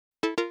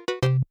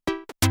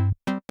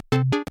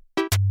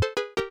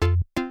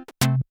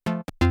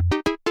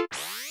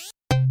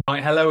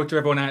Right, hello to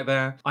everyone out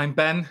there. I'm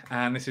Ben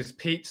and this is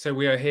Pete. So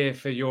we are here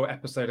for your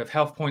episode of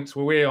Health Points,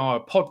 where we are a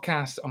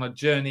podcast on a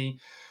journey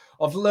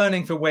of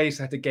learning for ways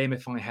how to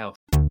gamify health.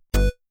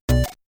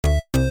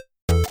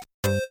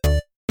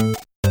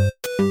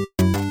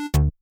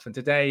 And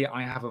today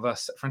I have with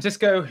us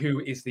Francisco,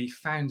 who is the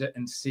founder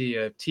and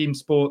CEO of Team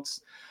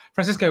Sports.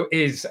 Francisco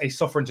is a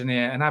software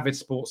engineer, an avid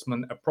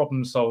sportsman, a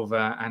problem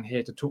solver, and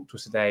here to talk to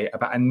us today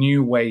about a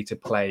new way to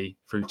play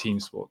through Team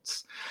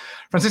Sports.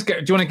 Francisco,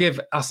 do you want to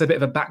give us a bit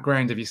of a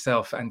background of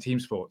yourself and Team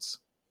Sports?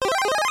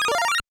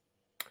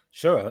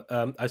 Sure.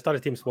 I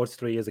started Team Sports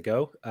 3 years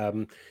ago,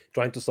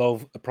 trying to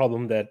solve a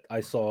problem that I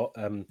saw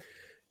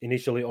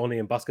initially only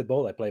in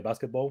basketball. I play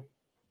basketball,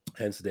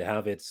 hence they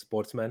have it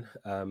sportsmen.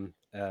 But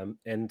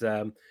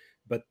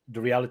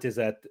the reality is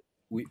that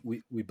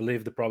we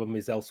believe the problem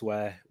is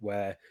elsewhere,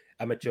 where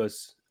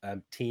amateurs,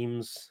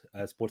 teams,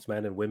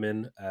 sportsmen and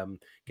women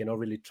cannot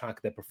really track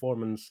their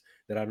performance.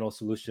 There are no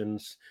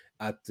solutions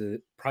at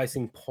the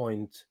pricing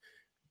point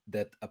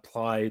that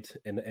applied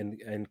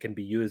and can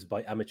be used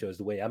by amateurs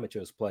the way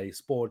amateurs play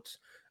sports.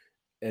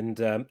 And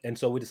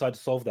so we decided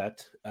to solve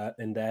that.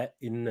 And that,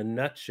 in a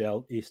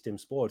nutshell, is Team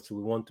Sports.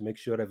 We want to make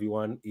sure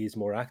everyone is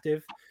more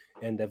active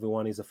and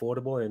everyone is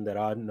affordable, and there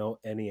are no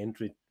any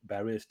entry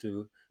barriers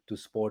to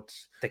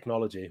sports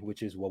technology,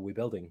 which is what we're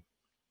building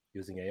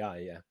using AI.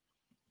 Yeah.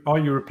 Are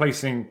you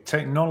replacing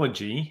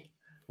technology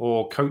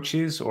or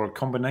coaches or a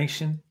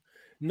combination?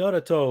 Not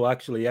at all,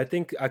 actually. I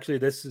think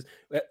this is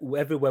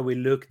everywhere we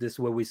look, this is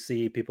where we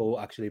see people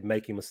actually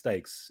making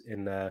mistakes.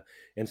 And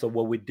so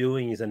what we're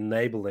doing is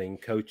enabling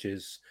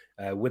coaches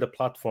with a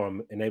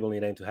platform,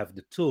 enabling them to have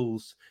the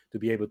tools to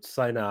be able to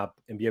sign up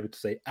and be able to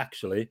say,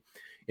 actually,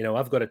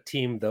 I've got a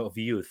team of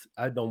youth.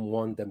 I don't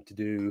want them to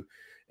do,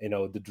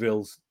 the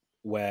drills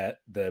where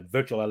the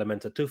virtual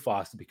elements are too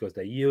fast because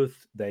they're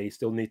youth. They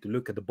still need to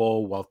look at the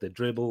ball while they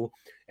dribble,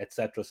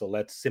 etc. So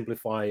let's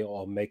simplify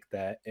or make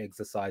their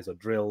exercise or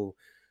drill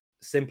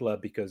simpler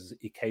because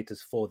it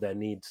caters for their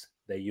needs,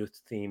 their youth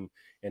team.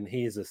 And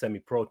here's a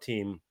semi-pro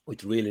team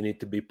which really need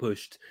to be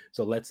pushed.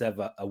 So let's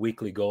have a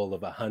weekly goal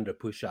of 100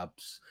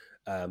 push-ups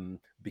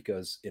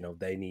because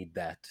they need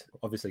that.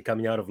 Obviously,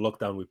 coming out of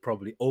lockdown, we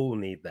probably all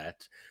need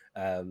that.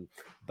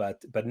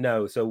 But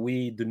no, so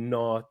we do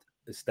not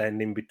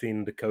stand in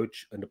between the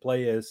coach and the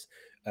players,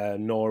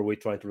 nor are we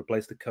trying to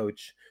replace the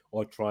coach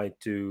or try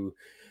to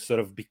sort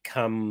of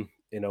become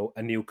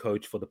a new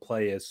coach for the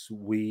players.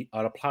 We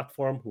are a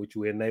platform which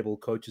we enable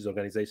coaches,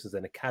 organizations,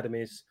 and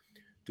academies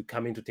to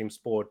come into Team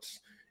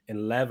Sports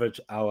and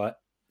leverage our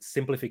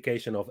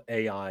simplification of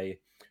AI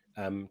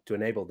to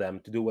enable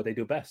them to do what they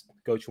do best.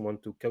 Coaches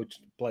want to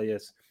coach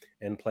players,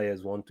 and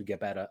players want to get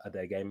better at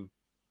their game.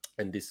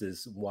 And this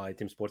is why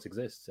Team Sports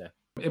exists. Yeah.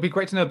 It'd be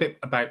great to know a bit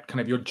about kind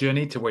of your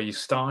journey to where you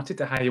started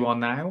to how you are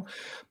now,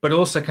 but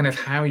also kind of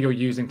how you're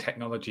using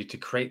technology to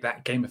create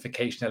that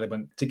gamification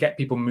element to get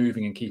people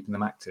moving and keeping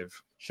them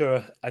active.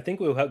 Sure. I think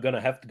we're going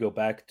to have to go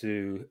back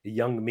to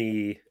young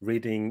me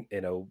reading,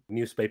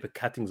 newspaper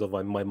cuttings of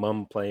my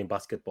mom playing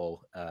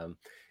basketball.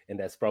 And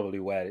that's probably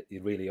where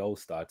it really all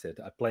started.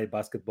 I played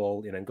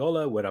basketball in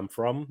Angola, where I'm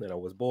from, and I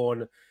was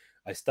born.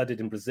 I studied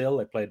in Brazil.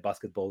 I played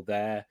basketball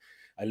there.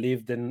 I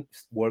lived and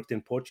worked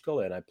in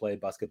Portugal, and I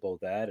played basketball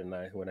there. And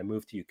when I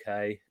moved to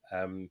UK,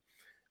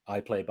 I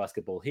played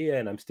basketball here,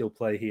 and I'm still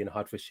playing here in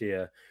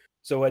Hertfordshire.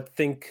 So I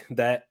think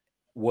that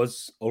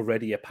was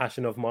already a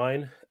passion of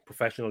mine.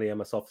 Professionally,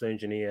 I'm a software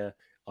engineer.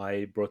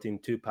 I brought in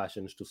two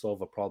passions to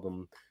solve a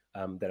problem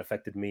that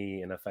affected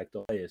me and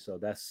affected players. So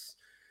that's,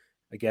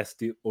 I guess,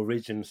 the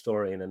origin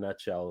story in a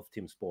nutshell of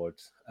Team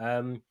Sports.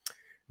 The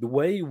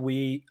way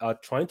we are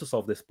trying to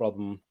solve this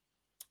problem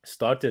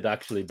started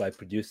actually by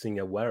producing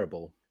a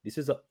wearable. This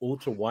is an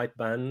ultra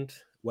wideband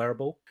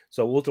wearable.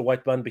 So ultra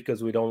wideband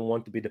because we don't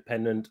want to be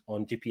dependent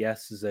on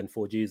GPSs and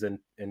 4Gs and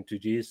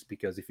 2Gs,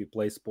 because if you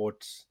play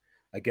sports,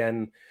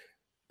 again,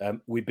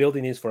 we're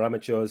building this for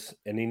amateurs,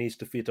 and it needs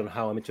to fit on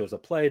how amateurs are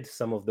played.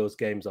 Some of those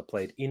games are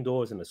played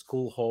indoors in a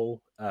school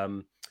hall,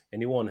 and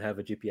you won't have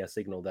a GPS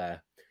signal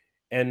there.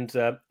 And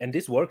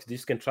this works.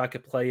 This can track a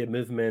player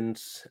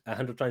movement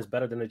 100 times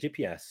better than a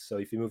GPS. So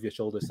if you move your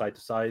shoulder side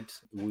to side,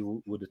 we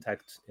will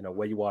detect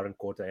where you are in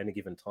court at any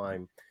given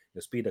time,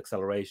 your speed,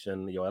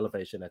 acceleration, your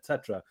elevation,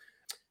 etc.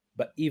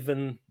 But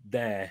even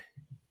there,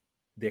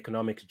 the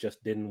economics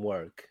just didn't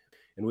work.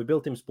 And we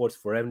built Team Sports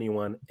for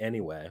anyone,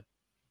 anywhere.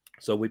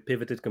 So we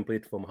pivoted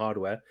completely from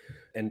hardware,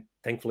 and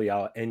thankfully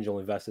our angel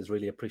investors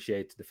really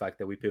appreciate the fact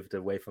that we pivoted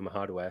away from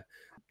hardware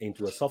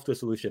into a software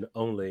solution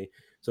only.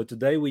 So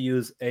today we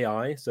use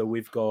AI. So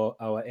we've got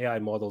our AI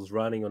models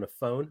running on a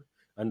phone,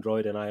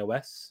 Android and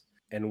iOS,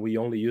 and we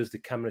only use the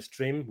camera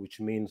stream, which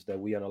means that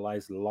we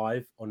analyze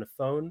live on the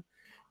phone.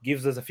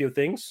 Gives us a few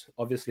things.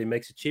 Obviously,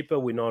 makes it cheaper.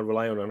 We're not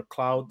relying on a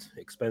cloud,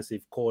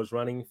 expensive cores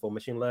running for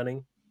machine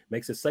learning.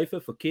 Makes it safer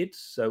for kids.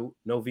 So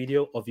no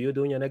video of you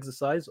doing an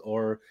exercise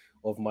or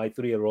of my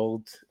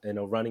 3-year-old,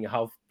 running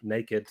half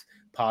naked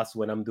past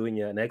when I'm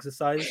doing an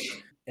exercise.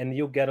 And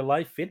you'll get a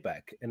live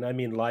feedback. And I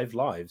mean live.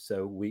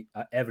 So we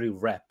every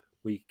rep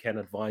We can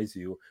advise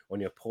you on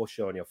your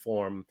posture, on your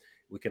form.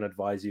 We can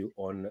advise you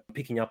on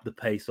picking up the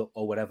pace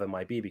or whatever it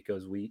might be,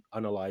 because we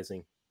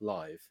analyzing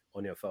live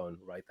on your phone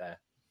right there.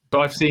 So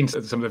I've seen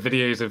some of the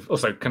videos of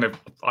also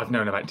I've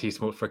known about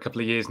T-Sport for a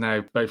couple of years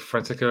now. Both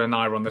Francisco and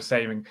I are on the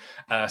same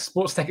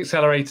Sports Tech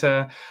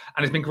Accelerator,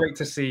 and it's been great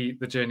to see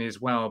the journey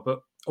as well. But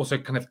also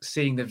kind of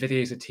seeing the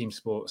videos of Team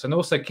Sports, and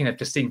also kind of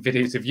just seeing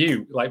videos of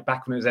you, like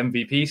back when it was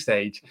MVP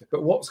stage.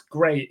 But what's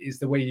great is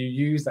the way you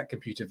use that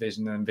computer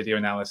vision and video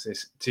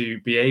analysis to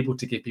be able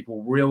to give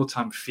people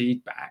real-time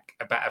feedback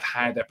about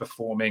how they're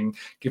performing,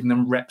 giving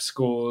them rep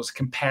scores,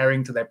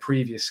 comparing to their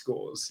previous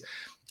scores.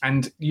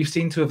 And you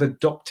seem to have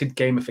adopted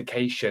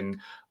gamification,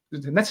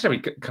 not necessarily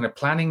kind of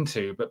planning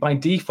to, but by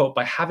default,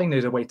 by having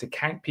those a way to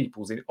count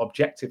people's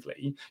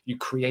objectively, you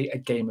create a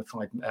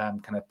gamified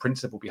kind of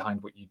principle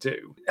behind what you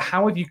do.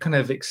 How have you kind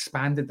of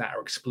expanded that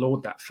or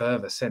explored that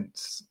further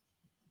since?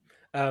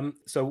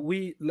 So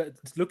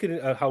let's look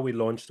at how we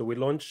launched. So we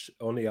launched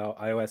only our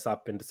iOS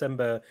app in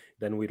December.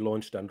 Then we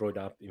launched Android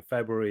app in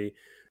February.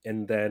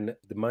 And then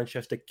the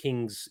Manchester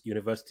Kings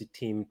University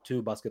team,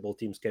 2 basketball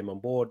teams came on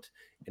board,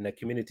 and a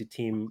community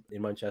team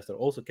in Manchester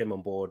also came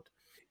on board.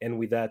 And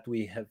with that,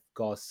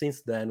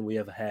 since then, we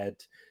have had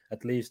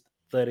at least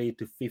 30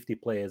 to 50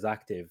 players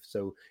active.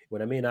 So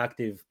when I mean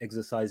active,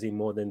 exercising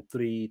more than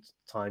 3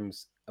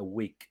 times a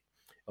week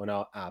on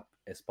our app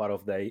as part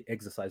of the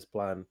exercise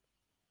plan,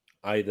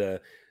 either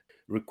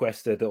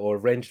requested or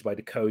arranged by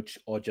the coach,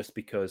 or just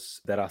because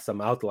there are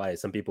some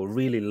outliers. Some people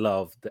really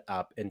love the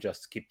app and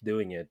just keep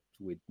doing it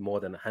with more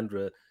than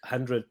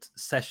 100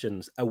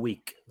 sessions a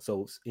week.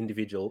 So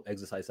individual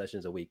exercise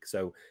sessions a week.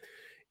 So,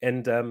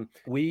 and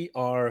we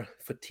are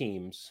for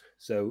teams.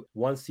 So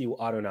once you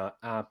are on our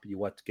app,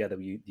 you are together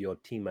with your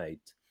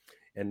teammate.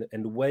 And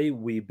the way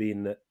we've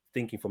been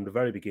thinking from the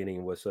very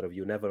beginning was sort of,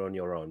 you're never on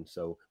your own.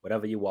 So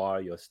wherever you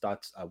are, your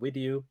stats are with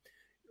you.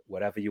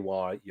 Wherever you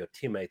are, your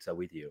teammates are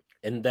with you.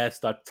 And that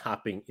start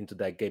tapping into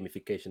that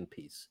gamification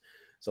piece.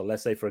 So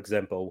let's say, for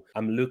example,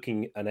 I'm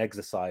looking an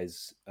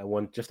exercise. I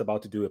want just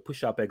about to do a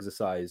push-up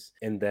exercise.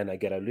 And then I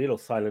get a little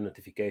silent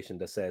notification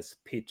that says,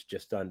 Pete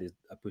just done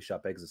a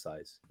push-up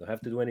exercise. Don't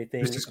have to do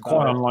anything. This is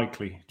quite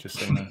unlikely, just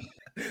so you know.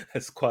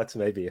 Squats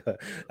maybe.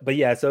 But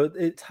yeah, so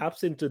it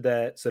taps into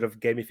the sort of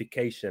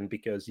gamification,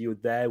 because you're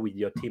there with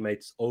your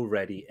teammates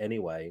already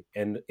anyway.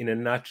 And in a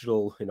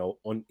natural,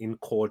 in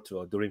court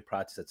or during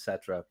practice,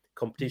 etc.,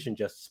 competition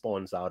just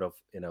spawns out of,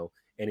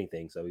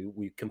 anything. So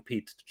we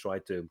compete to try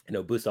to,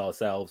 boost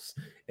ourselves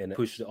and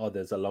push the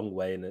others a long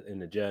way in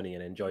the journey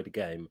and enjoy the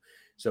game.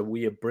 So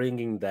we are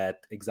bringing that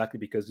exactly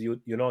because you're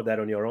not that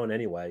on your own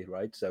anyway,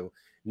 right? So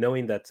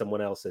knowing that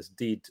someone else has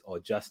did or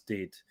just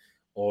did,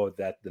 or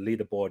that the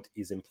leaderboard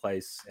is in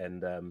place,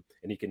 and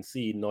you can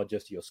see not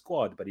just your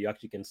squad, but you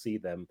actually can see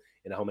them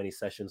in how many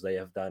sessions they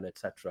have done,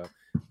 etc.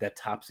 That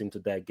taps into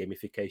their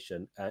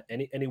gamification,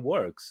 and it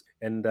works.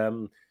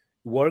 And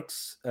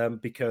works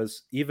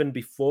because even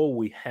before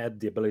we had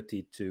the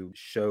ability to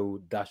show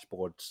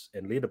dashboards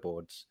and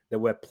leaderboards, there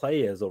were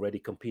players already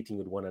competing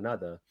with one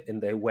another, and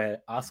they were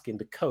asking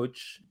the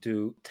coach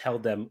to tell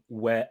them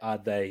where are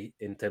they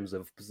in terms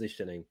of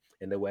positioning,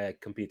 and they were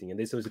competing. And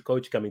this was a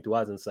coach coming to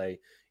us and say,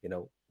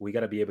 we got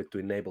to be able to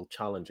enable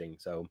challenging.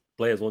 So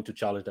players want to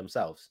challenge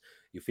themselves.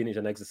 You finish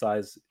an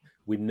exercise,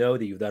 we know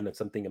that you've done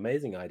something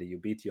amazing. Either you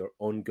beat your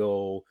own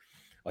goal,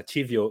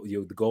 achieve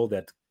the goal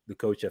that the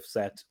coach have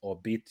set, or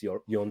beat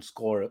your own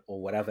score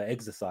or whatever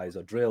exercise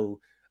or drill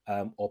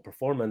or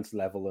performance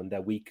level in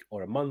that week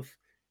or a month.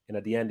 And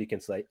at the end, you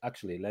can say,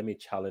 actually, let me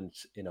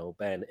challenge,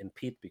 Ben and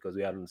Pete, because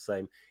we are on the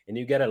same. And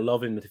you get a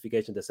lovely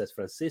notification that says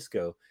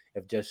Francisco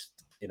have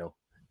just,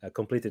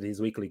 completed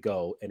his weekly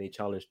goal, and he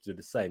challenged to do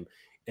the same.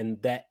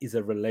 And that is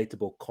a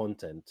relatable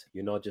content.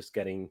 You're not just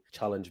getting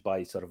challenged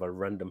by sort of a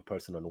random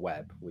person on the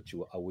web, which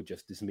I would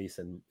just dismiss.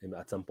 And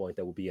at some point,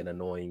 that would be an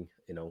annoying,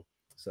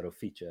 sort of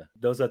feature.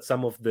 Those are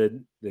some of the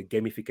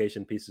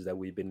gamification pieces that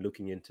we've been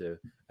looking into.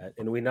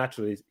 And we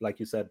naturally, like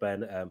you said,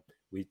 Ben,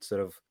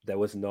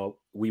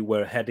 we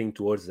were heading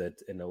towards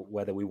it,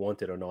 whether we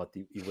wanted or not,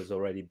 it was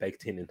already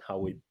baked in how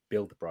we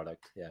build the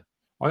product. Yeah.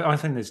 I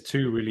think there's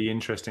 2 really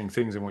interesting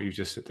things in what you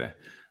just said there.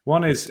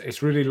 One is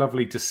it's really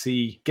lovely to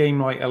see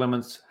game-like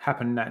elements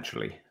happen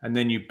naturally, and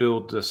then you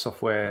build the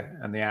software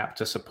and the app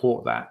to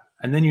support that,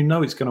 and then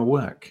it's going to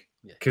work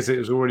because it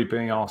was already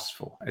being asked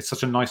for. It's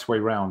such a nice way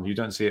round. You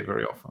don't see it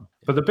very often.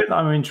 But the bit that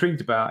I'm intrigued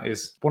about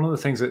is one of the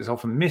things that is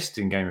often missed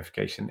in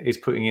gamification is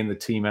putting in the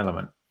team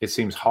element. It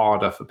seems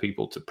harder for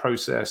people to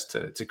process,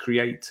 to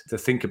create, to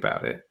think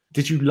about it.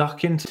 Did you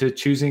luck into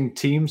choosing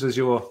teams as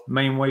your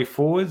main way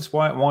forwards?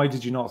 Why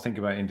did you not think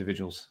about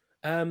individuals?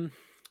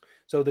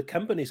 So the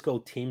company is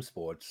called Team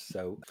Sports.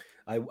 So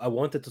I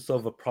wanted to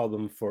solve a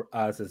problem for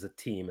us as a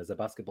team, as a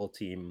basketball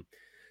team.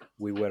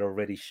 We were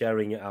already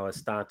sharing our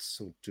stats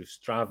to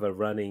Strava,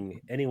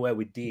 running anywhere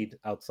we did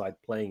outside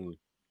playing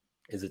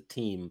as a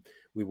team.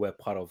 We were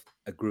part of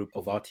a group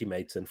of our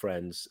teammates and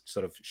friends,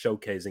 sort of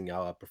showcasing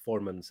our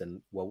performance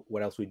and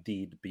what else we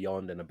did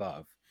beyond and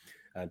above.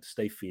 and to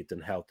stay fit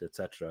and healthy,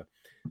 etc.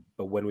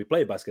 But when we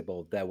play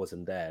basketball, that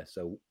wasn't there.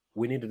 So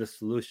we needed a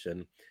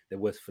solution that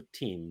was for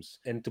teams.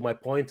 And to my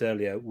point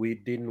earlier, we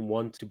didn't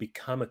want to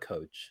become a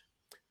coach.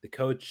 The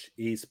coach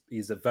is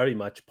a very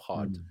much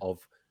part of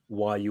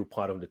why you're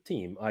part of the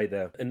team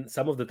either. And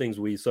some of the things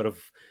we sort of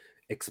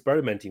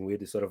experimenting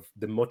with is sort of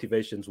the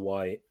motivations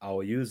why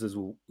our users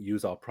will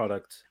use our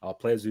product, our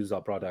players use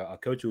our product, our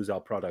coach use our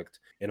product,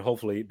 and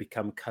hopefully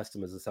become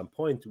customers at some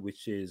point,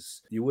 which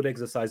is you would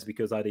exercise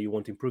because either you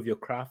want to improve your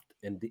craft,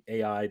 and the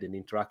AI and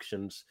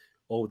interactions,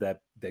 all that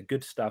the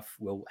good stuff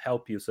will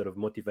help you sort of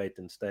motivate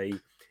and stay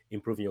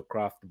improving your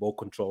craft, ball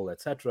control,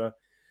 etc.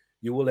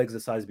 You will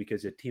exercise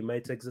because your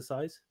teammates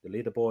exercise, the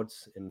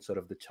leaderboards and sort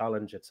of the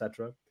challenge,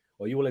 etc.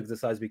 Or you will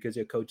exercise because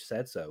your coach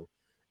said so,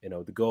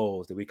 the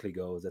goals, the weekly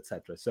goals,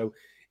 etc. So,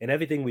 and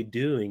everything we're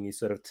doing is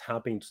sort of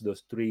tapping into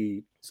those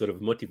three sort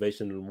of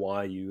motivation and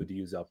why you would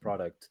use our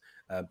product.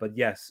 But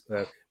yes,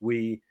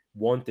 we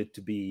wanted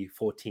to be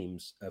for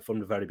teams from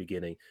the very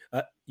beginning.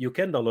 You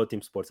can download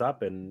Team Sports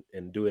app and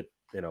do it,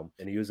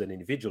 and use it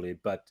individually,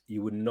 but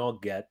you would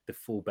not get the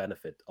full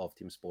benefit of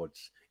Team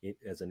Sports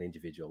as an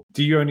individual.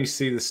 Do you only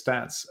see the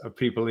stats of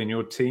people in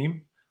your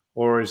team,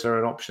 or is there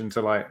an option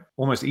to like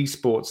almost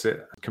esports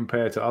it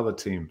compared to other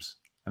teams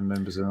and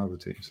members in other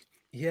teams?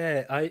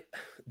 Yeah,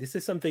 this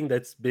is something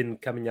that's been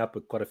coming up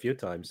quite a few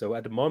times. So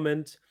at the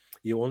moment,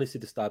 you only see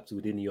the stats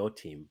within your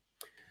team.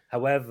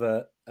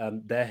 However,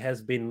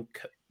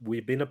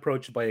 we've been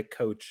approached by a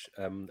coach,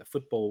 a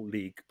football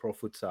league, Pro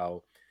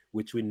Futsal,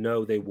 which we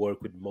know they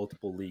work with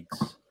multiple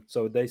leagues.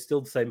 So they're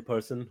still the same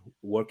person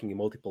working in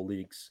multiple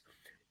leagues.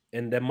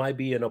 And there might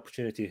be an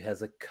opportunity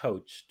as a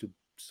coach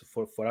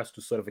for us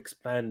to sort of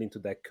expand into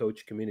that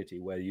coach community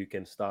where you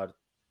can start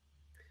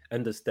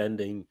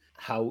understanding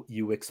how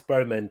you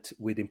experiment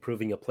with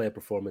improving a player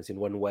performance in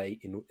one way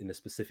in a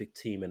specific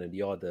team and in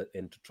the other,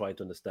 and to try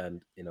to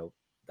understand,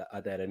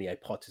 are there any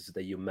hypotheses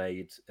that you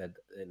made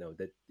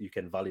that you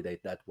can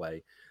validate that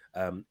way,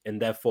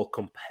 and therefore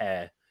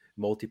compare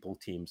multiple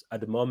teams.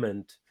 At the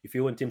moment, if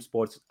you're in Team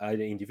Sports,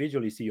 either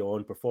individually you see your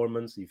own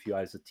performance. If you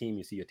are as a team,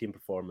 you see your team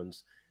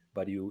performance,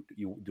 but you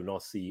do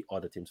not see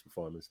other teams'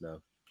 performance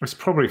now. It's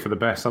probably for the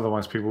best.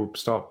 Otherwise, people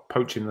start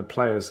poaching the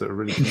players that are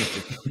really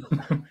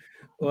committed.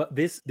 Well,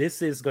 this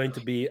is going to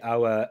be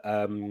our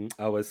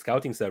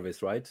scouting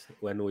service, right?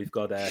 When we've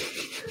got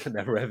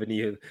that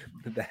revenue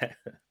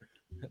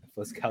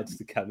for scouts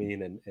to come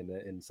in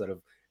and sort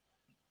of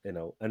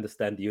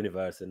understand the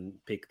universe and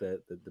pick the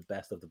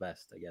best of the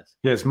best, I guess.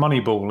 Yeah, it's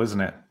Moneyball,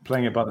 isn't it?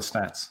 Playing it by the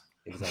stats.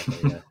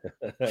 Exactly.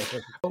 Yeah.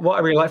 What I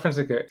really like,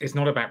 Francisco, it's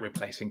not about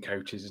replacing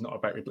coaches.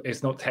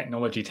 It's not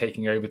technology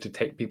taking over to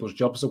take people's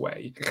jobs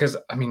away. Because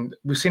I mean,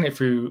 we've seen it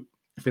through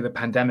the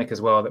pandemic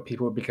as well, that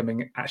people are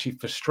becoming actually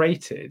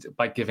frustrated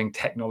by giving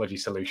technology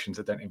solutions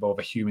that don't involve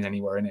a human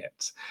anywhere in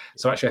it.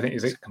 So actually, I think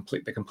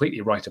it's the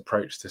completely right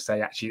approach to say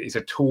actually it's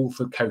a tool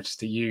for coaches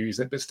to use,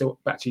 but still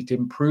actually to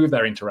improve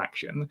their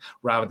interaction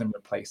rather than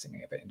replacing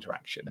the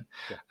interaction.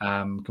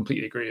 Yeah.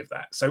 Completely agree with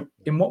that. So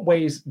in what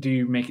ways do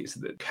you make it so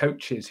that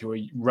coaches who are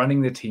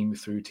running the team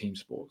through Team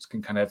Sports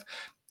can kind of,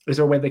 is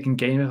there a way they can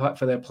gamify it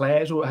for their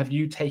players, or have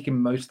you taken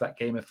most of that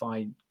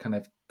gamified kind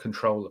of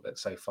control of it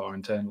so far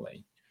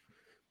internally?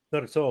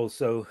 Not at all.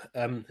 So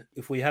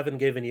if we haven't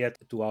given yet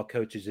to our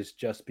coaches, it's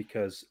just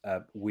because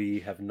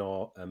we have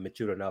not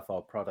matured enough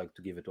our product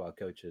to give it to our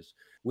coaches.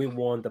 We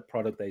want the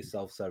product that is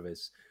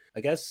self-service.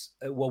 I guess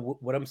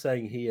what I'm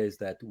saying here is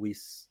that we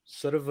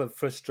sort of are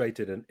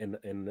frustrated,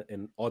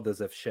 and others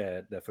have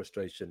shared their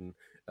frustration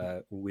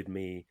with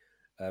me,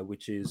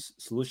 which is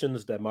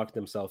solutions that market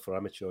themselves for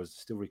amateurs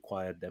still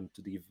require them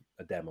to give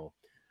a demo,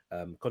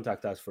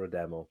 contact us for a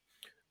demo.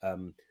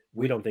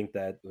 We don't think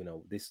that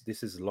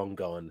this is long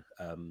gone.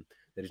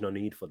 There is no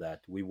need for that.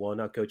 We want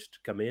our coach to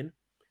come in,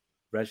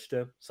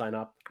 register, sign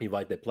up,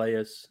 invite their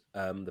players.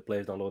 The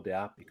players download the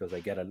app because they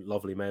get a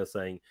lovely mail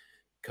saying,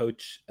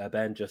 Coach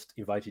Ben just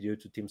invited you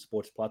to Team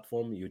Sports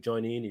platform. You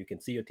join in, you can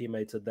see your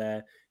teammates are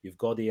there. You've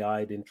got the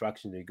AI, the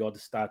interaction, you've got the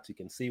stats, you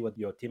can see what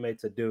your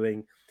teammates are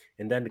doing.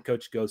 And then the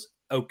coach goes,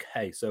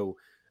 okay, so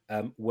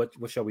what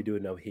shall we do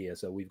now here?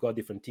 So we've got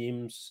different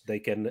teams. They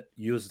can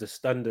use the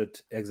standard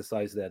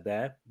exercise that are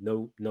there,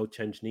 no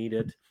change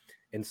needed,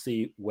 and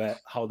see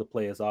how the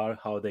players are,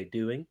 how they're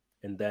doing.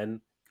 And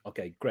then,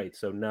 okay, great.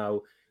 So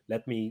now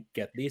let me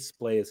get these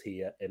players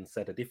here and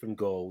set a different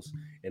goals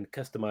and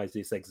customize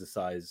this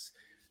exercise,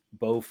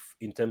 both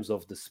in terms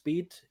of the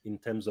speed, in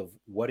terms of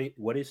what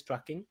is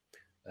tracking,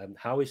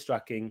 how is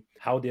tracking,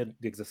 how the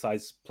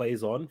exercise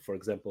plays on, for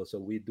example. So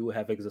we do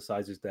have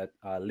exercises that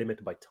are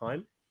limited by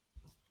time.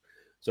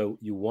 So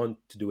you want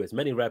to do as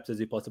many reps as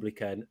you possibly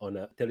can on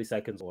a 30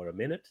 seconds or a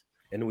minute.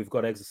 And we've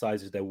got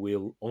exercises that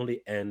will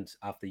only end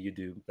after you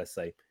do, let's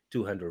say,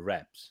 200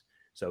 reps.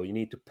 So you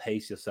need to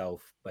pace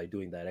yourself by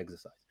doing that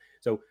exercise.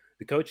 So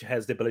the coach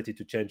has the ability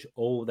to change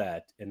all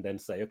that and then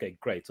say, okay,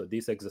 great. So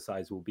this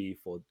exercise will be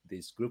for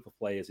this group of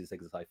players, this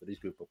exercise for this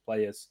group of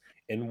players.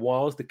 And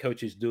whilst the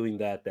coach is doing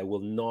that, that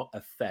will not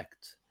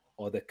affect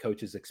other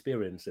coaches'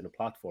 experience in a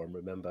platform.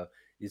 Remember,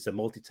 It's a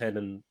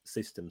multi-tenant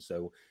system,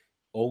 so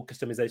all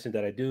customization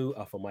that I do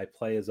are for my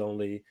players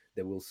only.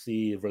 They will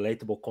see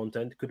relatable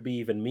content. Could be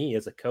even me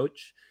as a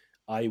coach.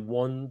 I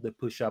want the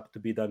push-up to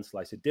be done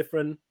slightly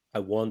different. I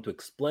want to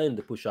explain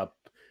the push-up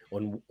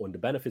on the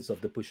benefits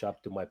of the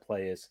push-up to my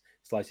players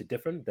slightly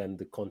different than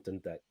the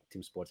content that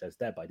Team Sports has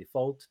there by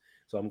default.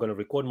 So I'm going to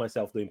record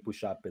myself doing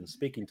push-up and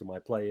speaking to my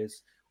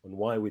players on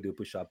why we do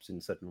push-ups in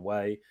a certain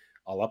way.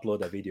 I'll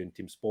upload a video in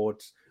Team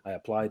Sports. I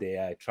apply the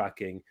AI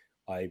tracking.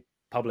 I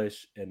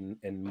publish, and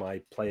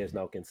my players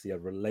now can see a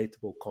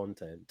relatable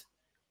content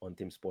on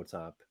Team Sports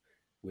app,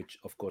 which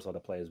of course other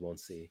players won't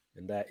see.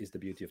 And that is the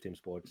beauty of Team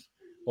Sports.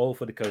 All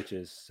for the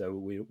coaches, so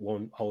we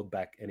won't hold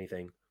back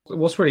anything.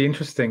 What's really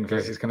interesting,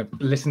 Chris, is kind of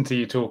listen to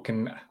you talk,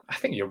 and I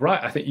think you're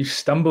right. I think you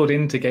stumbled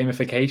into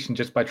gamification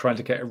just by trying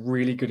to get a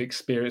really good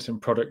experience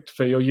and product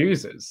for your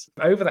users.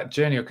 Over that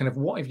journey, kind of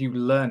what have you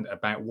learned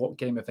about what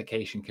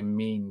gamification can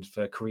mean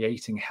for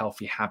creating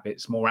healthy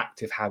habits, more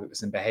active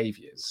habits and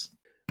behaviors?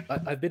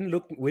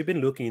 We've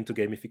been looking into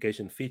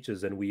gamification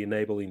features, and we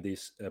enable in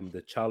these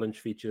the challenge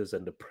features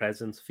and the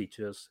presence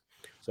features,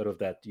 sort of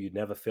that you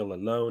never feel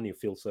alone. You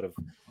feel sort of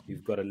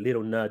you've got a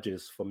little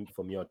nudges from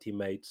your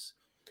teammates.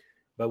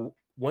 But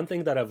one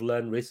thing that I've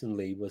learned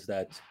recently was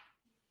that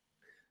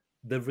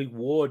the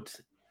reward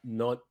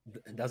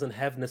doesn't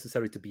have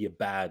necessarily to be a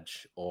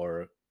badge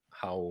or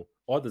how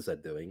others are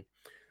doing.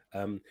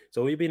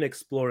 So we've been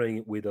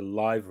exploring with a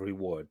live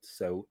reward.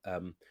 So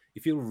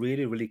if you're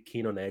really, really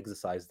keen on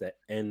exercise that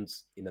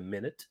ends in a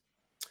minute,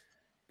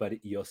 but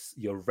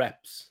your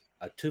reps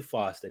are too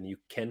fast and you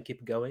can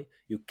keep going,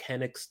 you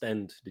can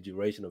extend the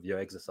duration of your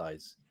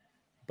exercise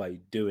by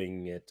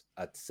doing it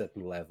at a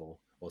certain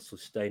level or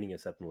sustaining a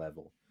certain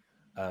level.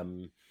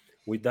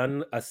 We've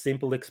done a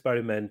simple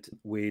experiment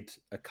with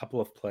a couple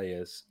of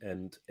players,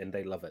 and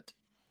they love it.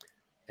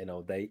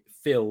 They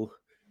feel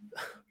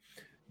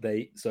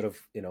they sort of,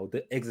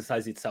 the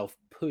exercise itself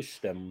push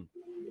them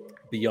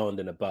beyond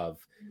and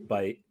above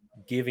by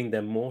giving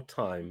them more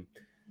time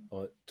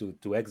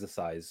to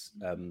exercise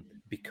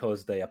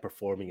because they are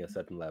performing a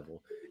certain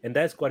level. And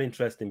that's quite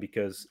interesting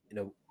because,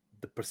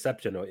 the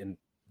perception, and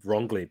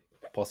wrongly,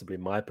 possibly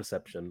my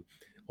perception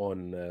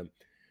on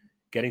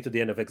getting to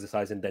the end of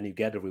exercise, and then you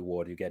get a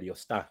reward, you get your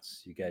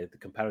stats, you get the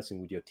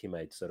comparison with your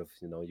teammates, sort of,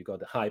 you got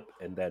the hype,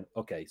 and then,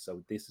 okay,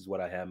 so this is what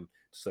I am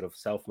to sort of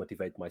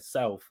self-motivate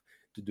myself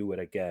to do it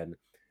again.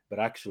 But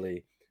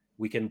actually,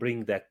 we can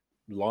bring that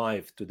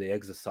live to the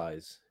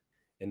exercise.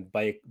 And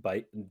by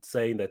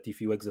saying that if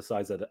you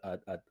exercise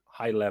at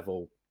high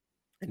level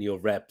and your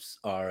reps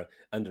are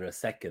under a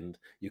second,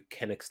 you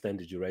can extend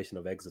the duration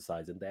of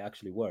exercise, and that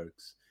actually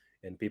works.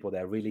 And people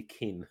that are really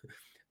keen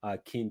are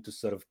keen to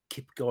sort of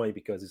keep going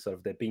because it's sort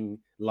of they're being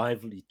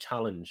lively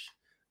challenged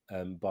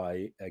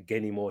by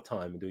gaining more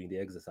time doing the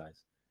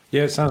exercise.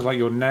 Yeah, it sounds like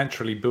you're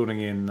naturally building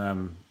in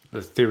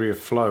the theory of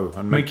flow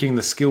and making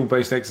the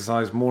skill-based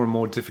exercise more and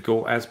more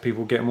difficult as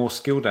people get more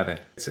skilled at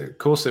it. Of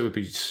course, it would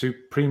be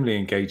supremely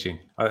engaging.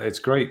 It's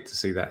great to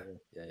see that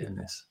in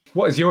this.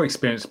 What has your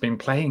experience been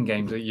playing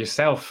games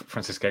yourself,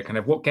 Francisco? Kind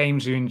of what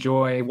games do you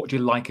enjoy? What do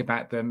you like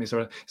about them? Is there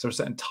a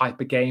certain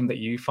type of game that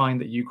you find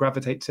that you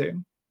gravitate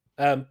to?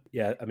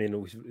 Yeah, I mean,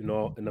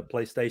 in the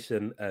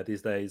PlayStation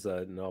these days,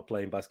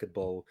 playing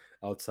basketball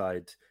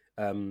outside.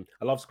 I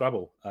love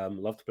Scrabble.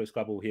 Love to play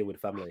Scrabble here with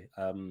family.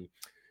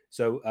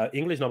 So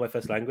English is not my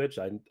first language.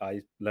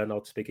 I learned how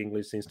to speak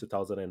English since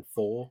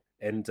 2004,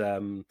 and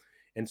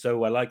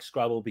so I like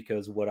Scrabble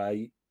because what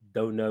I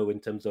don't know in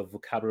terms of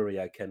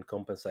vocabulary, I can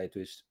compensate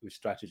with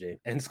strategy.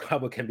 And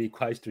Scrabble can be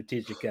quite a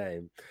strategic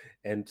game,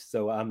 and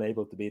so I'm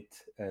able to beat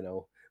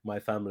my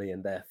family,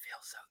 and that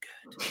feels so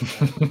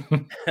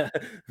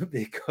good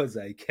because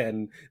I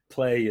can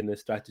play in a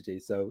strategy.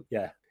 So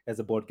yeah, as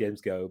the board games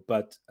go,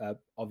 but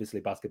obviously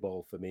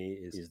basketball for me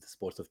is the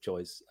sport of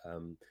choice,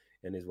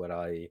 and is what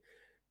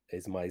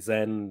is my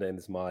zen, and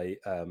is my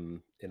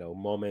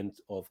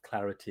moment of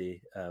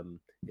clarity.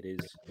 It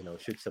is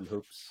shoot some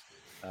hoops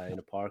in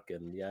a park,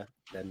 and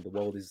then the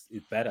world is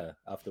better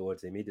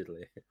afterwards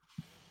immediately.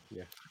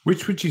 Yeah.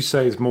 Which would you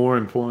say is more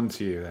important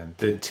to you then?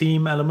 The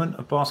team element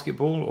of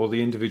basketball or the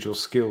individual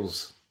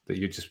skills that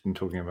you've just been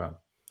talking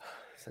about?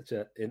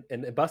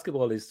 And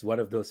basketball is one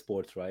of those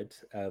sports, right?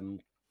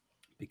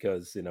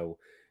 Because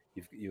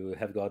you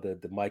have got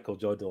the Michael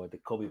Jordan or the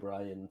Kobe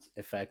Bryant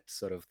effect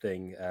sort of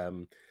thing,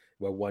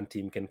 where one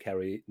team can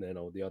carry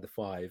the other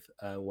five,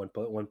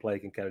 one player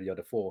can carry the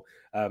other four,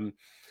 and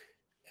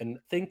I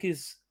think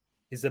is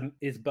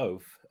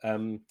both.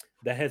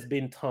 There has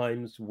been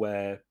times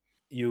where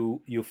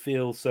you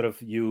feel sort of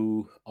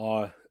you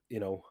are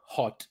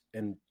hot,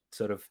 and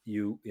sort of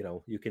you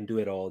can do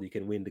it all, you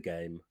can win the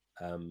game,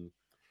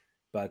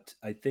 but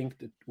I think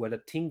that what a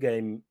team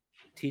game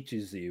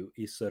teaches you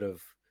is sort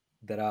of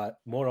that are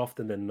more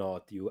often than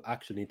not you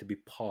actually need to be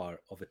part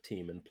of a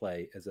team and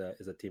play as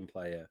a team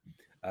player,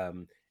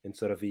 and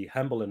sort of be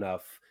humble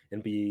enough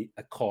and be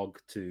a cog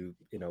to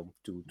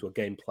to a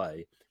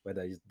gameplay,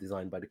 whether it's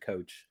designed by the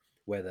coach,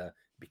 whether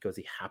because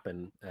it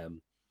happened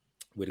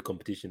with the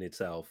competition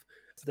itself.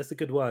 That's a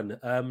good one.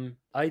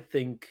 I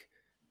think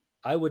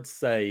I would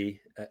say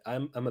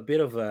I'm a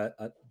bit of I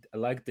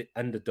like the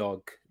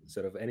underdog,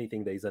 sort of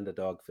anything that is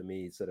underdog for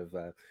me, sort of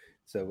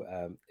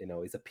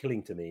is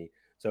appealing to me.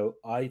 So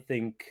I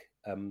think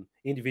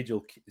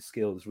individual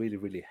skills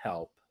really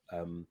help.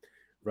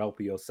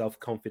 Help your self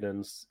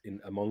confidence in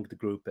among the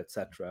group,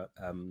 etc.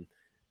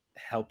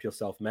 Help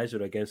yourself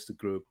measure against the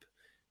group.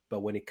 But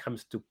when it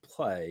comes to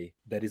play,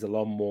 there is a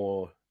lot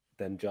more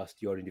than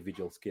just your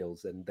individual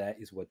skills, and that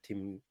is what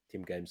team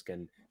games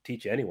can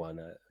teach anyone.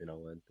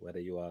 Whether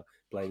you are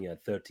playing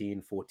at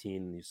 13,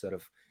 14, you sort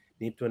of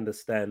need to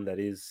understand that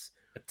is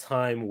a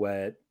time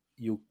where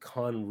you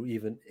can't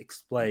even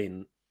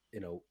explain,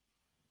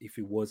 if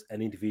it was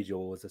an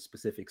individual was a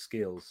specific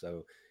skill.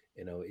 So,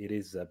 it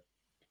is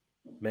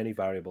many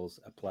variables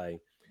at play,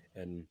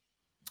 and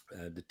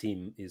the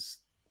team is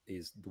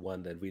the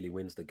one that really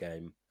wins the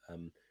game,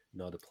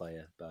 not a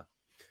player. But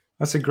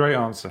that's a great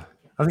answer.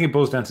 I think it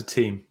boils down to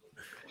team.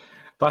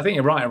 But I think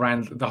you're right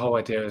around the whole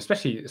idea,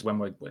 especially when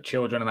we're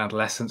children and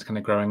adolescents kind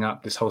of growing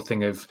up, this whole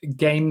thing of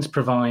games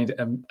provide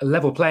a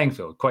level playing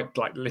field, quite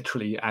like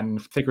literally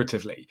and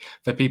figuratively,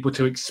 for people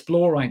to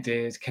explore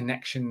ideas,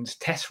 connections,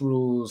 test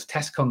rules,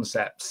 test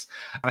concepts.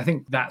 And I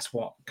think that's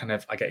what kind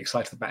of I get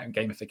excited about in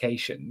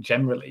gamification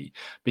generally,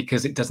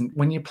 because it doesn't,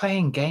 when you're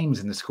playing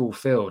games in the school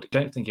field, you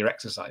don't think you're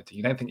exercising,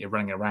 you don't think you're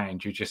running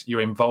around,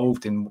 you're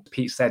involved in what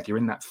Pete said, you're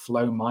in that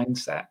flow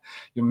mindset.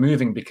 You're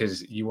moving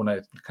because you want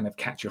to kind of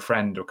catch your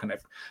friend or kind of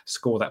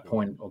score that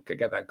point or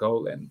get that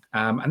goal in.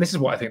 And this is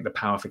what I think the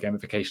power for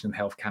gamification in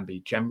health can be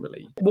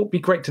generally. What would be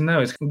great to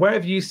know is, where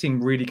have you seen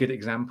really good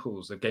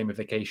examples of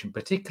gamification,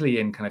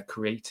 particularly in kind of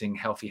creating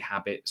healthy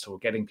habits or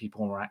getting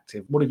people more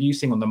active? What have you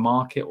seen on the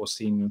market or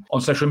seen on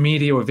social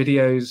media or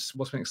videos?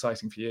 What's been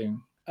exciting for you?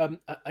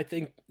 I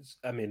think,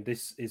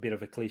 this is a bit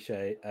of a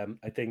cliche.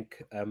 I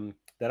think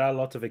there are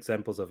lots of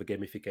examples of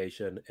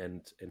gamification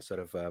and sort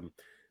of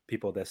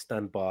people that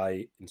stand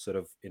by and sort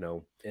of,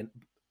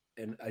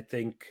 and I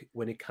think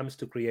when it comes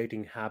to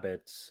creating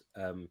habits,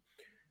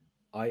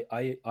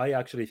 I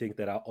actually think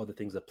there are other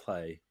things at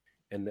play,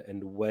 and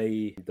the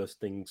way those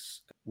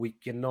things, we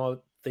cannot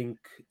think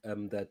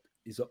that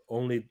is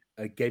only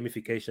a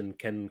gamification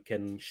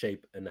can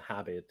shape a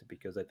habit,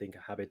 because I think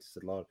a habit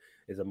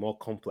is a more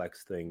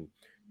complex thing.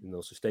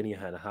 Sustaining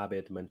a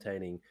habit,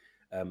 maintaining,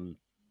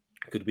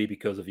 could be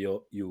because of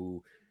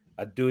you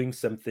are doing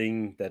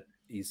something that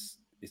is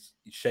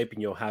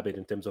shaping your habit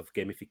in terms of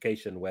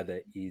gamification, whether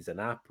it is an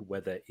app,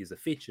 whether it is a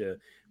feature,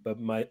 but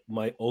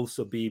might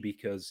also be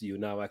because you're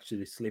now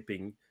actually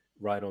sleeping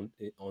right on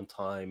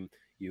time.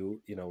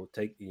 You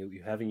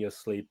having your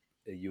sleep,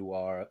 you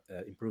are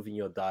improving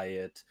your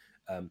diet,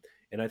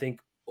 and I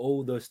think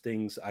all those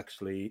things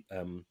actually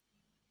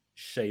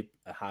shape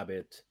a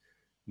habit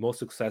more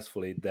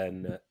successfully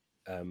than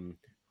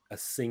a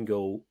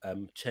single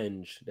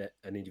change that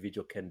an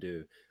individual can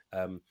do.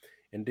 And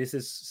this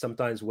is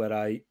sometimes where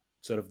I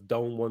sort of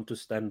don't want to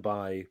stand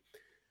by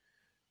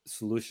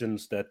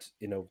solutions that,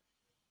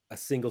 a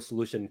single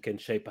solution can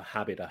shape a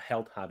habit, a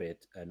health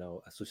habit,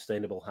 a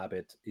sustainable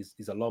habit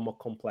is a lot more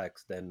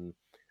complex than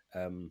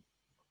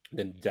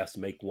just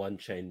make one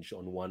change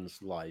on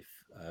one's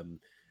life.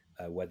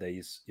 Whether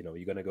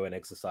you're going to go and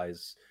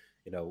exercise,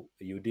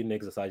 you didn't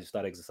exercise, you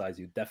start exercise,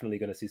 you're definitely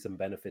going to see some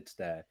benefits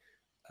there.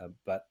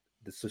 But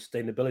the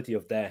sustainability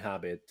of their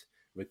habit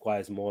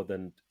requires more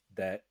than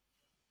that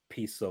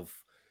piece of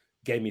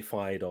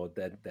gamified or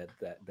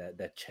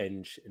that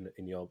change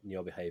in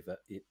your behavior.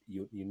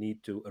 You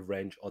need to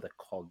arrange other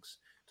cogs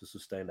to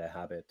sustain that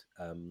habit.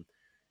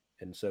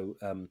 And so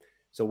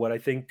what I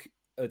think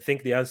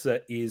the answer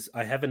is,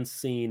 I haven't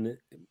seen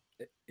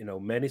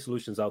many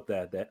solutions out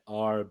there that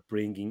are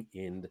bringing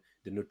in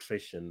the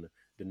nutrition,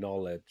 the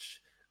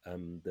knowledge,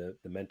 the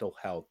mental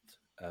health,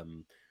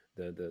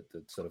 the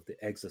sort of the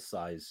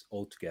exercise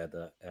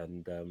altogether.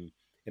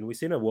 And we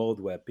see in a world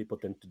where people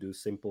tend to do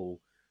simple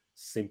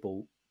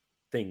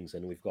things,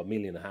 and we've got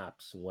million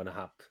apps, one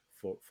app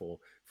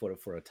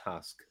for a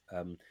task,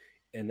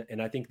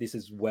 and I think this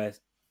is where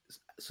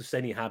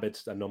sustaining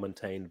habits are not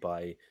maintained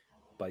by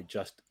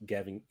just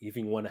giving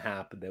one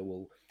app that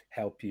will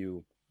help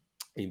you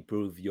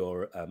improve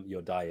your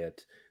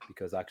diet,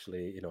 because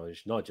actually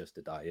it's not just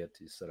the diet.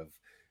 It's sort of,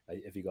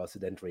 if you got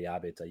sedentary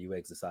habits, are you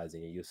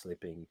exercising, are you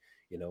sleeping,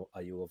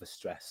 are you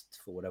overstressed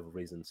for whatever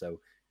reason? So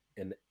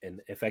and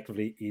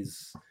effectively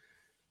is,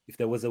 if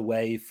there was a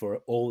way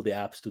for all the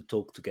apps to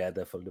talk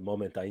together from the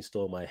moment I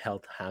install my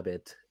health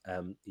habit,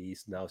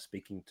 is now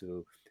speaking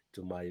to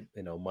my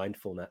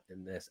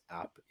mindfulness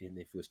app, and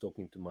if you're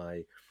talking to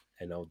my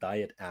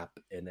diet app,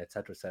 and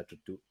etc.,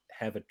 to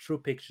have a true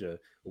picture of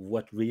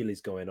what really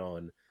is going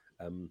on,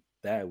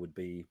 that would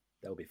be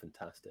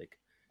fantastic.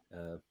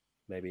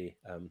 Maybe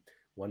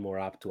one more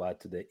app to add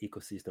to the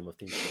ecosystem of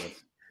things.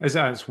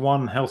 It's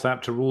one health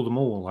app to rule them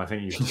all, I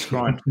think you've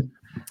described.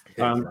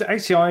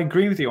 Actually, I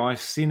agree with you.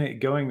 I've seen it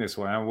going this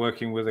way. I'm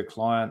working with a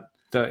client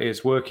that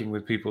is working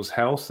with people's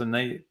health, and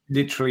they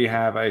literally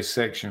have a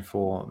section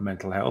for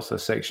mental health, a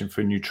section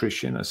for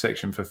nutrition, a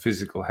section for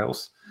physical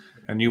health.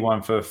 a new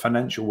one for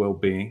financial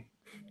well-being.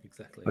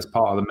 Exactly. As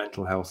part of the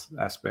mental health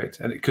aspect,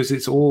 and because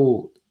it's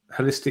all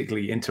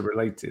holistically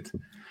interrelated.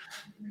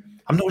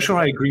 I'm not sure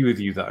I agree with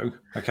you though.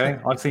 Okay,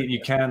 I think you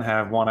can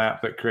have one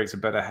app that creates a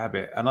better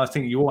habit, and I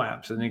think your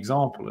app's an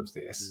example of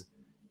this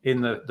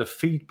in the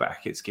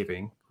feedback it's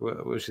giving,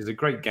 which is a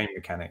great game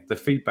mechanic. The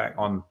feedback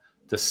on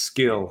the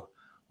skill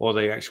or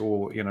the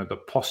actual, the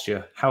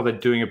posture, how they're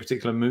doing a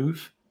particular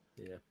move.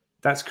 Yeah,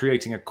 that's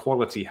creating a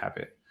quality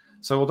habit.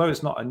 So although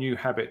it's not a new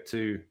habit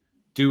to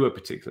do a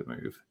particular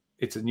move,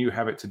 it's a new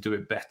habit to do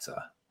it better.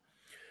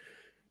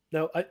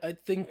 Now, I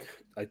think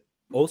I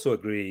also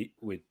agree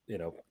with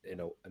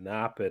an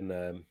app and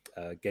a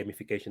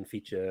gamification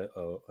feature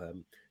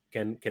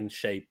can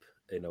shape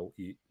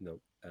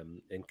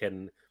and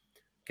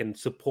can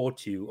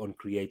support you on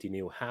creating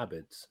new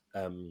habits.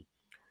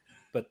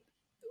 But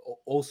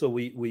also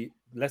we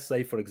let's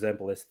say, for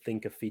example, let's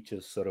think of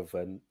features sort of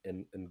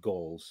and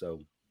goals.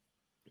 So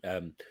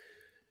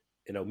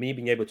me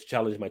being able to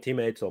challenge my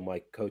teammates or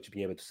my coach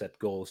being able to set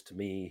goals to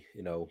me,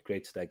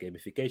 creates that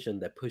gamification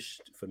that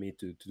pushed for me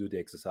to do the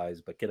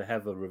exercise, but can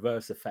have a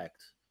reverse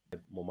effect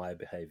on my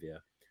behavior.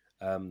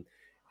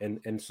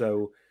 And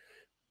so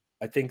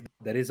I think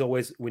that is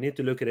always, we need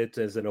to look at it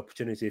as an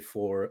opportunity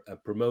for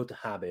promote a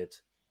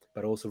habit,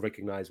 but also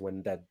recognize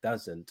when that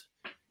doesn't,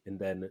 and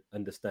then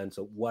understand,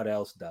 so what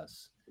else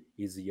does?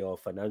 Is your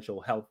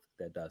financial health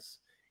that does?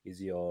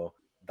 Is your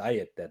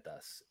diet that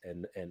does?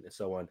 And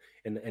so on.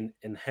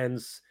 And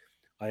hence,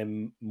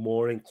 I'm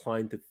more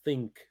inclined to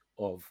think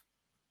of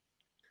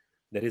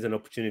that is an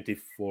opportunity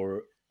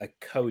for a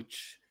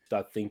coach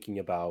start thinking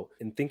about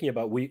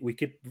we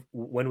keep,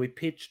 when we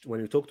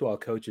talk to our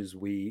coaches,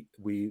 we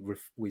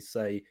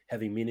say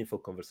having meaningful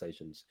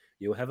conversations.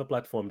 You have a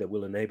platform that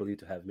will enable you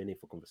to have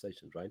meaningful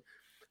conversations, right?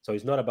 So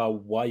it's not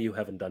about why you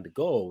haven't done the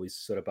goal, it's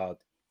sort of about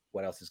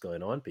what else is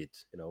going on,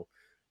 Pete.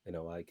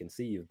 I can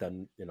see you've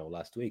done,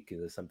 last week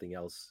there's something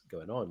else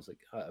going on. It's like,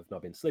 I've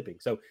not been sleeping.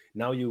 So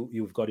now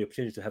you've got the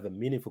opportunity to have a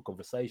meaningful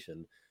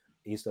conversation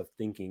instead of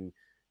thinking,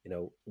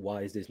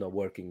 why is this not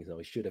working?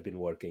 It should have been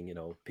working.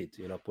 Pete,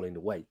 you're not pulling the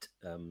weight.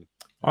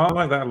 I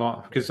like that a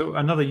lot, because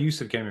another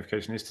use of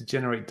gamification is to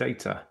generate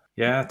data,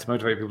 to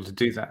motivate people to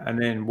do that.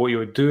 And then what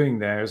you're doing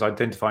there is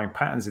identifying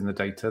patterns in the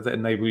data that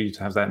enable you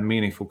to have that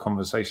meaningful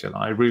conversation.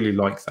 I really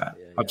like that.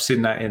 Yeah. I've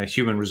seen that in a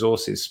human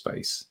resources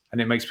space,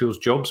 and it makes people's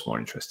jobs more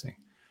interesting.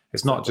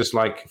 It's not just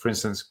like, for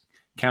instance,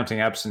 counting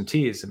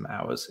absenteeism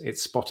hours,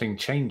 it's spotting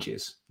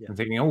changes and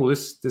thinking, oh,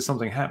 there's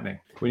something happening.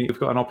 When you've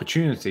got an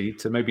opportunity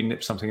to maybe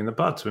nip something in the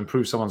bud to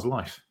improve someone's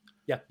life.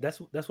 Yeah,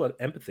 that's what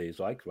empathy is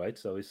like, right?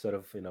 So it's sort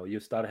of, you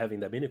start having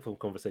that meaningful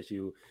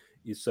conversation.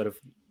 You sort of,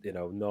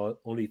 not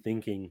only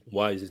thinking,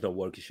 why is this not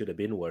working? It should have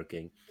been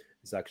working.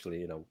 It's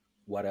actually,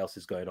 what else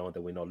is going on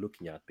that we're not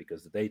looking at,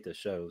 because the data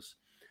shows,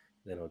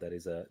 that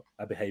is a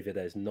behavior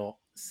that is not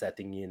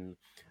setting in,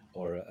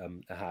 or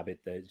a habit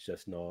that is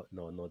just not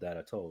that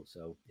at all.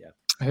 So yeah.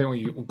 I think what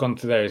you've gone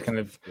through there is kind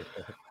of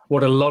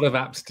what a lot of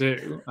apps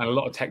do, and a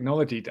lot of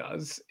technology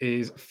does,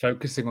 is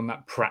focusing on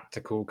that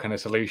practical kind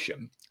of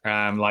solution.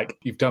 Like,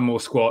 you've done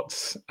more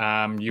squats,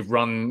 you've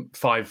run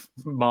 5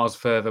 miles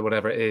further,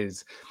 whatever it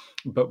is.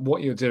 But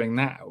what you're doing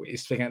now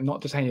is figuring out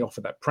not just how you offer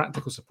that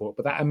practical support,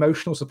 but that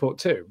emotional support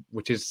too,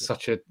 which is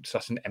such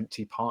an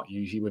empty part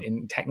usually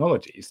within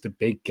technology. It's the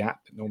big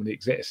gap that normally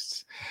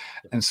exists.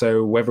 And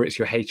so whether it's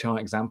your HR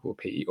example,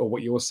 Pete, or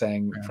what you're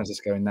saying,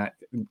 Francisco, in that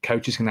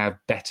coaches can have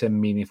better,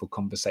 meaningful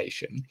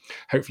conversation,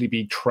 hopefully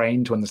be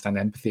trained to understand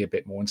empathy a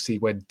bit more and see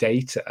where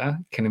data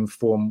can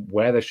inform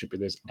where there should be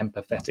those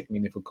empathetic,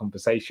 meaningful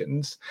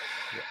conversations.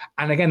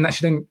 And again, that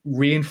should then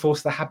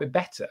reinforce the habit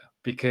better,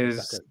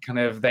 because kind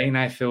of they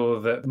now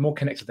feel that the more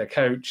connected to their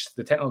coach,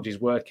 the technology is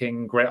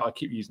working, great, I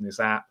keep using this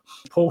app.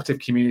 Supportive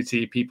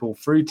community, people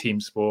through team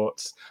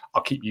sports,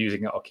 I'll keep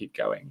using it, I'll keep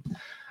going.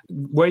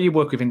 Where you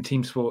work within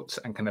team sports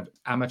and kind of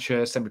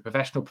amateur,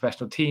 semi-professional,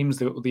 professional teams,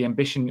 the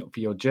ambition for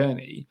your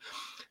journey,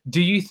 do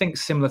you think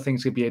similar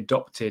things could be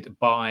adopted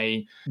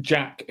by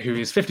Jack, who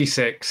is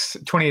 56,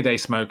 20-a-day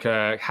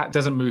smoker,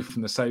 doesn't move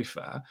from the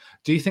sofa?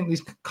 Do you think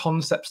these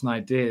concepts and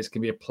ideas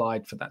can be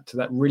applied to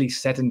that really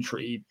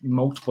sedentary,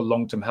 multiple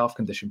long-term health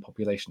condition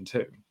population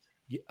too?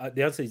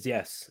 The answer is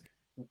yes.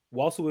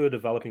 Whilst we were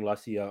developing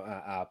last year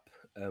our app,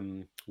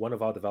 one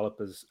of our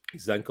developers,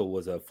 Zenko,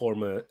 was a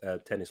former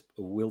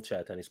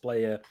wheelchair tennis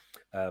player,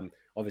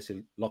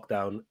 obviously locked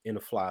down in a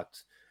flat.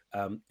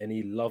 And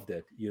he loved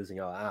it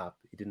using our app.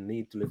 He didn't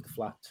need to lift the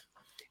flat,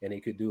 and he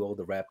could do all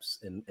the reps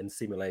and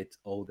simulate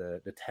all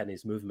the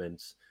tennis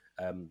movements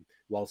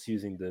whilst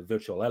using the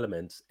virtual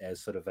elements as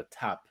sort of a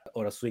tap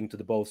or a swing to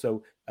the ball.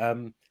 So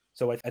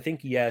I think,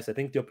 yes, I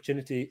think the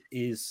opportunity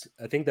is,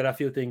 I think there are a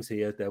few things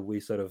here that we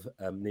sort of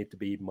need to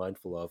be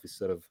mindful of, is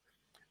sort of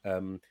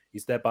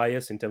Is there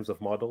bias in terms of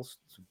models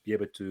to be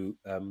able to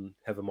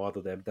have a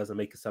model that doesn't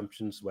make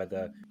assumptions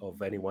whether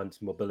of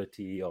anyone's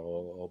mobility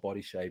or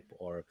body shape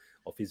or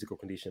physical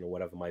condition or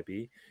whatever it might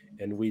be?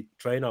 And we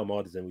train our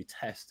models and we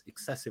test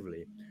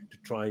excessively to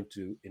try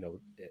to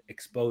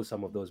expose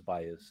some of those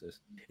biases.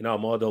 And our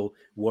model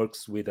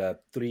works with a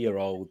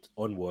 3-year-old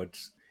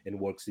onwards, and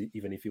works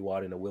even if you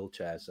are in a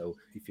wheelchair. So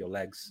if your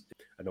legs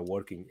are not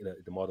working,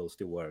 the model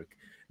still work.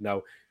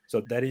 Now,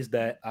 so that is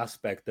the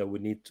aspect that we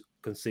need to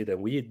consider.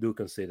 We do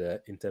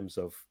consider in terms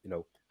of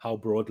how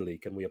broadly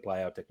can we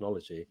apply our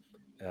technology.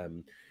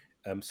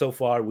 So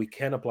far, we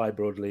can apply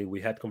broadly. We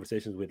had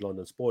conversations with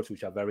London Sports,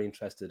 which are very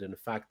interested in the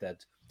fact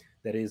that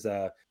there is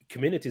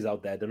communities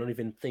out there that don't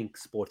even think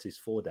sports is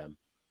for them.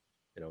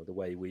 The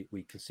way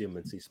we consume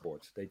and see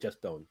sports, they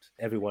just don't.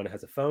 Everyone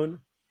has a phone.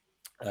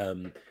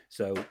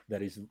 So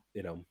that is,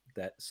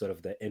 that sort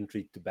of the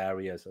entry to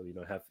barrier. So you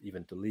don't have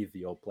even to leave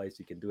your place.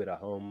 You can do it at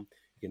home.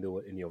 You can do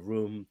it in your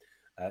room,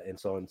 and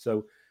so on.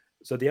 So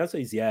the answer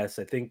is yes,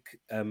 I think.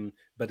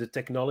 But the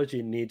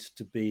technology needs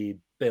to be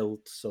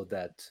built so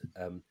that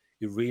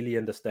you really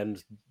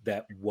understand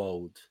that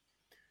world.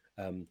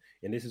 And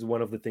this is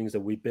one of the things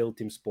that we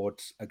built in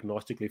sports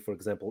agnostically, for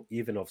example,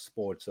 even of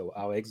sports. So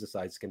our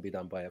exercise can be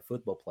done by a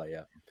football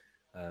player.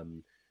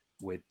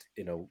 With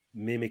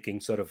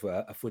mimicking sort of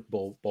a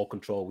football ball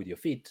control with your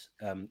feet,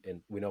 and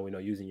we're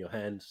not using your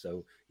hands,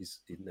 so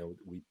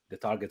the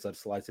targets are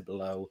slightly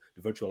below,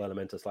 the virtual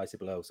elements are slightly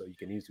below, so you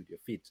can use it with your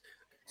feet.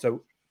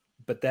 So,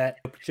 but that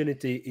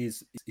opportunity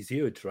is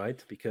huge,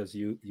 right? Because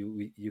you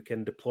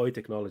can deploy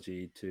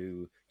technology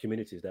to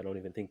communities that don't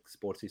even think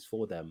sports is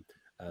for them,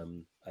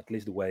 at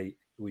least the way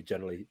we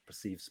generally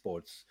perceive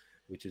sports,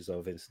 which is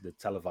obviously the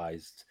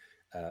televised,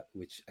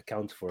 which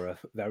accounts for a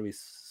very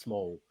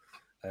small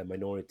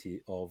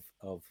minority of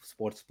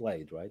sports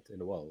played, right, in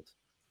the world.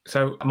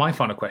 So my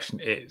final question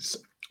is,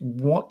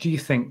 what do you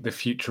think the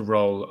future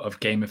role of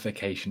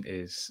gamification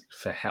is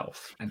for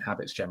health and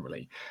habits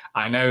generally?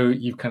 I know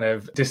you've kind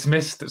of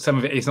dismissed that some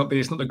of it is not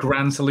the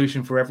grand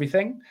solution for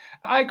everything.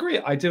 I agree.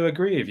 I do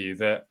agree with you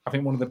that I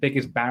think one of the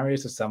biggest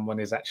barriers to someone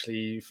is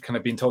actually kind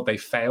of being told they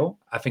fail,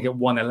 I think, at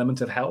one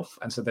element of health.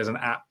 And so there's an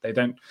app, they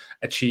don't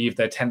achieve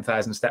their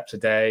 10,000 steps a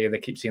day, and they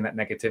keep seeing that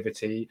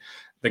negativity.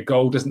 The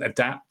goal doesn't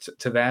adapt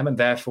to them, and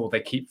therefore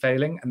they keep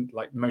failing, and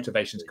like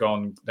motivation's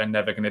gone. They're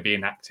never going to be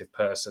an active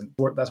person.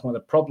 That's one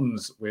of the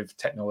problems with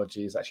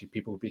technology, is actually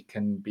people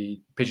can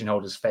be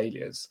pigeonholed as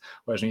failures,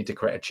 whereas we need to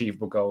create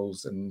achievable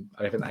goals, and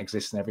I don't think that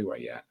exists in everywhere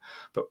yet.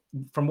 But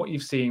from what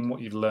you've seen,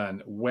 what you've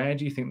learned, where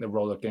do you think the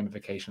role of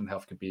gamification in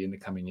health could be in the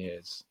coming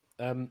years?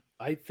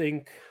 I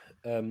think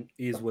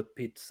is what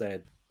Pete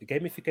said.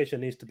 Gamification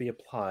needs to be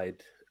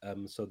applied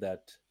so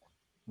that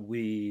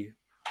we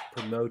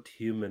promote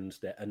humans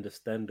that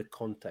understand the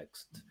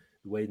context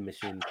the way the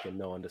machine can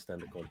now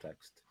understand the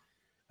context.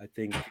 I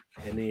think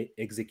any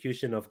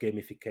execution of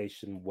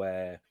gamification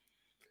where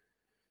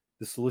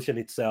the solution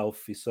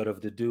itself is sort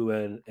of the do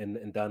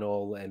and done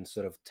all, and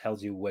sort of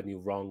tells you when you're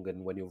wrong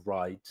and when you're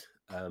right,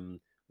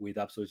 with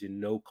absolutely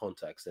no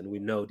context. And we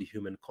know the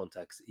human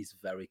context is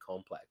very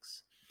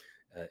complex,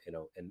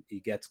 and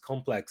it gets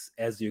complex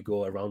as you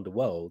go around the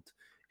world.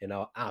 And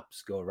our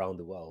apps go around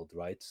the world,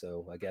 right?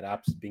 So I get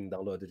apps being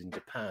downloaded in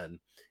Japan.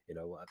 I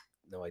have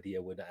no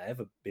idea when I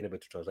ever been able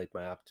to translate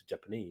my app to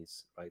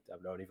Japanese, right? I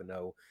don't even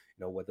know,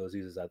 what those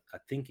users are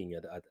thinking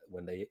at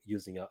when they're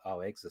using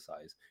our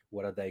exercise.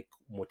 What are their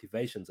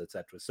motivations,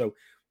 etc. So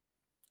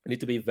I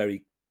need to be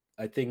very.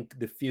 I think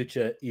the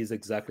future is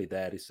exactly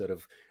that. Is sort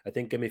of. I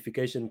think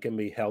gamification can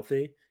be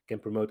healthy, can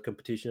promote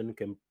competition,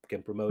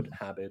 can promote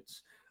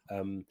habits,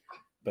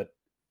 but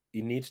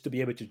it needs to be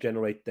able to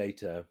generate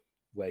data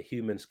where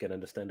humans can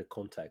understand the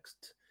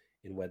context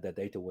in where that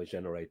data was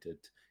generated,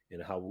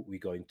 and how we're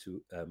going to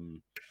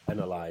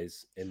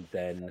analyze and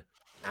then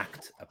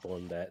act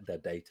upon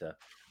that data.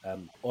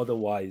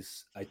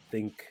 Otherwise, I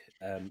think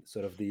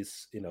sort of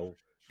these,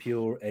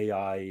 pure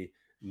AI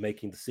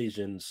making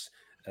decisions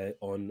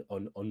on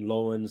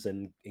loans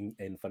and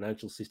in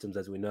financial systems,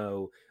 as we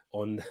know,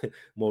 on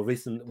more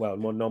recent, well,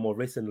 not more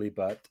recently,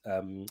 but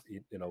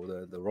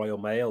the Royal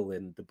Mail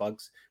and the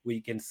bugs, we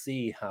can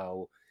see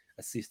how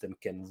a system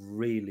can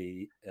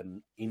really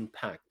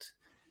impact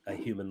a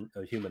human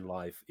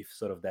life if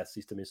sort of that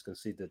system is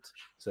considered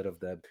sort of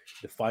the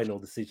final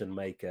decision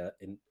maker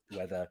in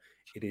whether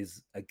it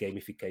is a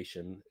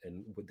gamification,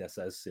 and that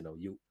says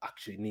you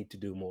actually need to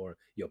do more,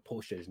 your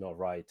posture is not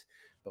right.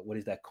 But what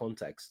is that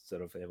context?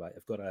 Sort of, if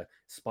I've got a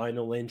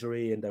spinal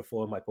injury and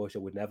therefore my posture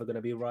would never going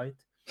to be right.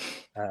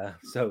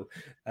 So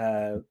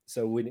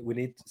we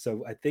need.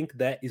 So I think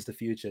that is the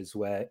future, is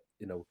where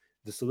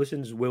the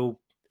solutions will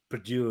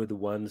produce the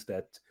ones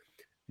that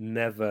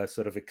never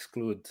sort of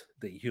exclude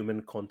the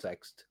human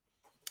context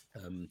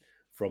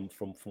from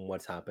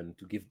what's happened,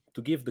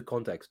 to give the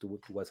context to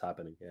what's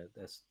happening.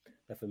 Yeah,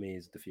 that for me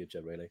is the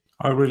future, really.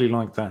 I really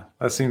like that.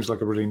 That seems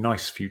like a really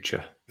nice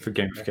future for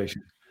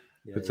gamification,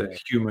 with the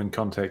human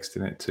context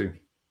in it too.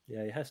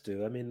 Yeah, it has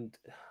to. I mean,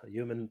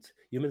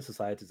 human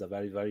societies are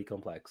very, very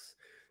complex.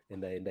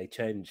 and they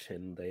change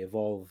and they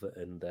evolve,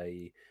 and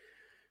they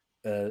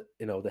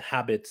the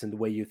habits and the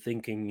way you're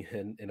thinking,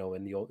 and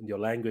and your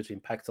language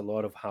impacts a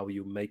lot of how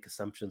you make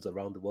assumptions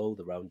around the world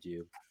around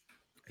you.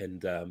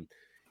 And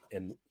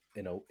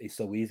it's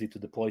so easy to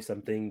deploy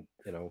something,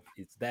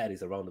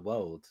 is around the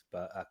world,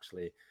 but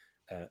actually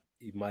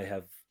it might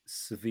have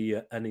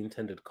severe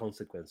unintended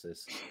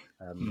consequences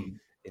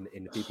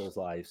in people's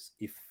lives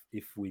if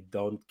we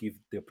don't give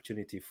the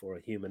opportunity for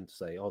a human to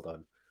say, hold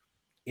on,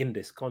 in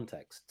this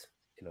context,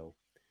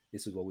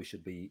 this is what we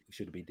should be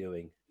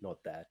doing, not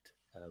that.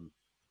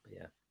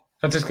 Yeah.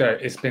 Francisco,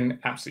 it's been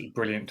absolutely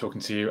brilliant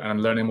talking to you, and I'm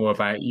learning more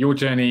about your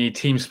journey,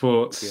 team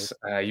sports,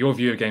 your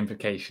view of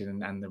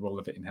gamification, and the role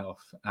of it in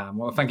health.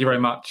 Well, thank you very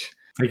much.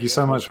 Thank you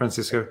so much,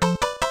 Francisco.